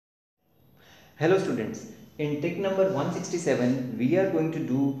Hello students, in trick number 167 we are going to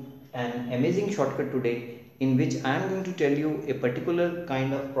do an amazing shortcut today in which I am going to tell you a particular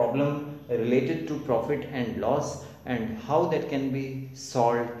kind of problem related to profit and loss and how that can be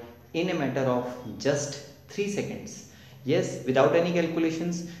solved in a matter of just 3 seconds. Yes, without any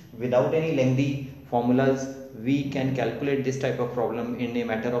calculations, without any lengthy formulas, we can calculate this type of problem in a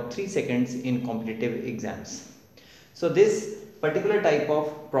matter of 3 seconds in competitive exams. So this particular type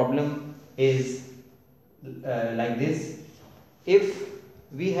of problem is like this. If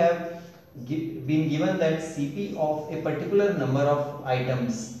we have been given that CP of a particular number of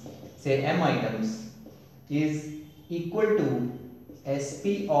items, say m items, is equal to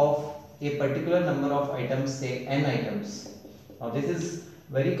SP of a particular number of items, say n items. Now this is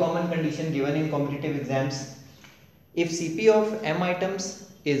very common condition given in competitive exams. If CP of m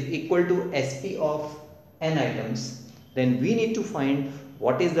items is equal to SP of n items, then we need to find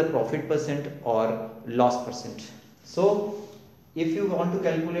what is the profit percent or loss percent. So if you want to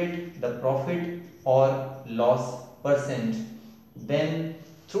calculate the profit or loss percent, then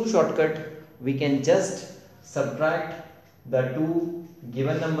through shortcut we can just subtract the two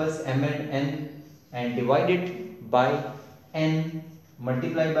given numbers m and n and divide it by n,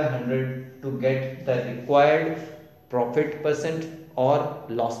 multiply by 100 to get the required profit percent or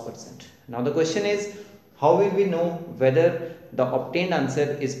loss percent. Now the question is, how will we know whether the obtained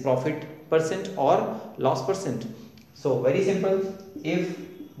answer is profit percent or loss percent? So very simple, if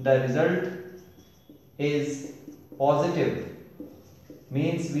the result is positive,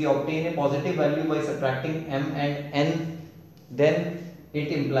 means we obtain a positive value by subtracting m and n, then it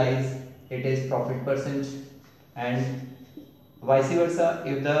implies it is profit percent, and vice versa,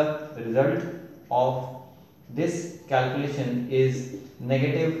 if the result of this calculation is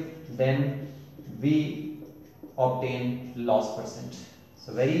negative, then we obtain loss percent.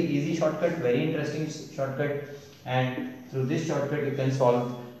 So very easy shortcut, very interesting shortcut, and through this shortcut you can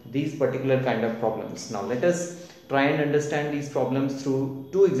solve these particular kind of problems. Now let us try and understand these problems through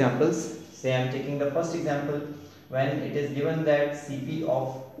two examples. Say I am taking the first example when it is given that CP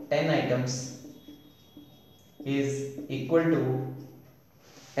of 10 items is equal to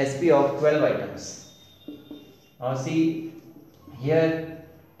SP of 12 items. Now see, here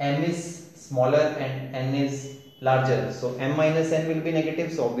m is smaller and n is larger, so m minus n will be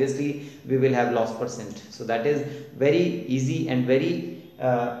negative, so obviously we will have loss percent. So that is very easy and very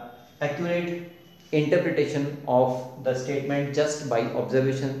accurate interpretation of the statement just by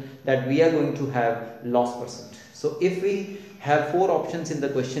observation that we are going to have loss percent. So if we have 4 options in the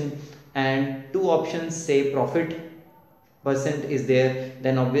question and 2 options say profit percent is there,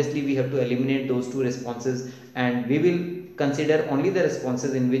 then obviously we have to eliminate those 2 responses and we will consider only the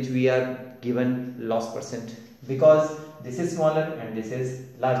responses in which we are given loss percent, because this is smaller and this is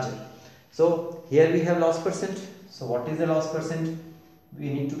larger. So here we have loss percent. So what is the loss percent? We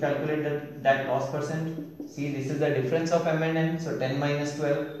need to calculate that loss percent. See, this is the difference of m and n, so 10 minus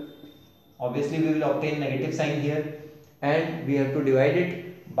 12. Obviously we will obtain negative sign here, and we have to divide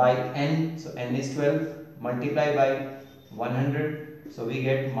it by n, so n is 12, multiply by 100, so we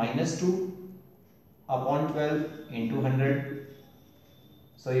get minus 2 upon 12 into 100.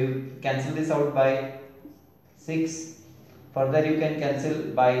 So you cancel this out by 6, further you can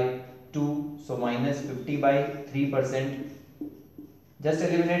cancel by 2, so minus 50 by 3%. Just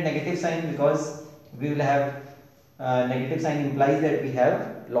eliminate negative sign because we will have negative sign implies that we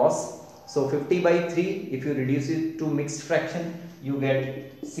have loss. So 50 by 3, if you reduce it to mixed fraction, you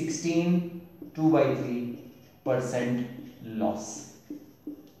get 16 2 by 3% loss.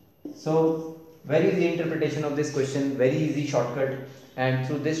 So very easy interpretation of this question, very easy shortcut, and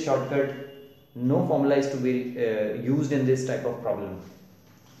through this shortcut no formula is to be used in this type of problem.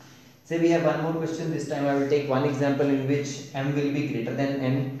 Say we have one more question. This time I will take one example in which m will be greater than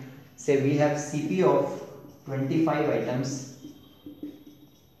n. Say we have CP of 25 items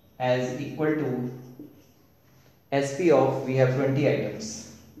as equal to SP of we have 20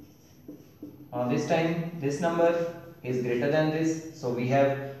 items. This time this number is greater than this, so we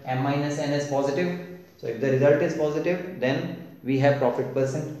have m minus n as positive. So if the result is positive, then we have profit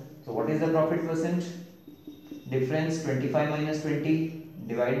percent. So what is the profit percent? Difference 25 minus 20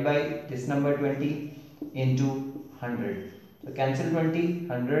 divided by this number 20 into 100. So cancel 20,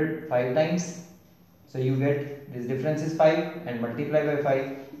 100 5 times. So you get this difference is 5 and multiply by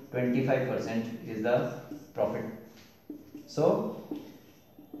 5, 25% is the profit. So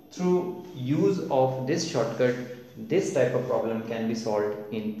through use of this shortcut, this type of problem can be solved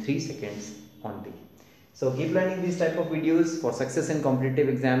in 3 seconds only. So keep learning these type of videos for success in competitive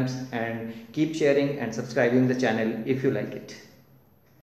exams, and keep sharing and subscribing the channel if you like it.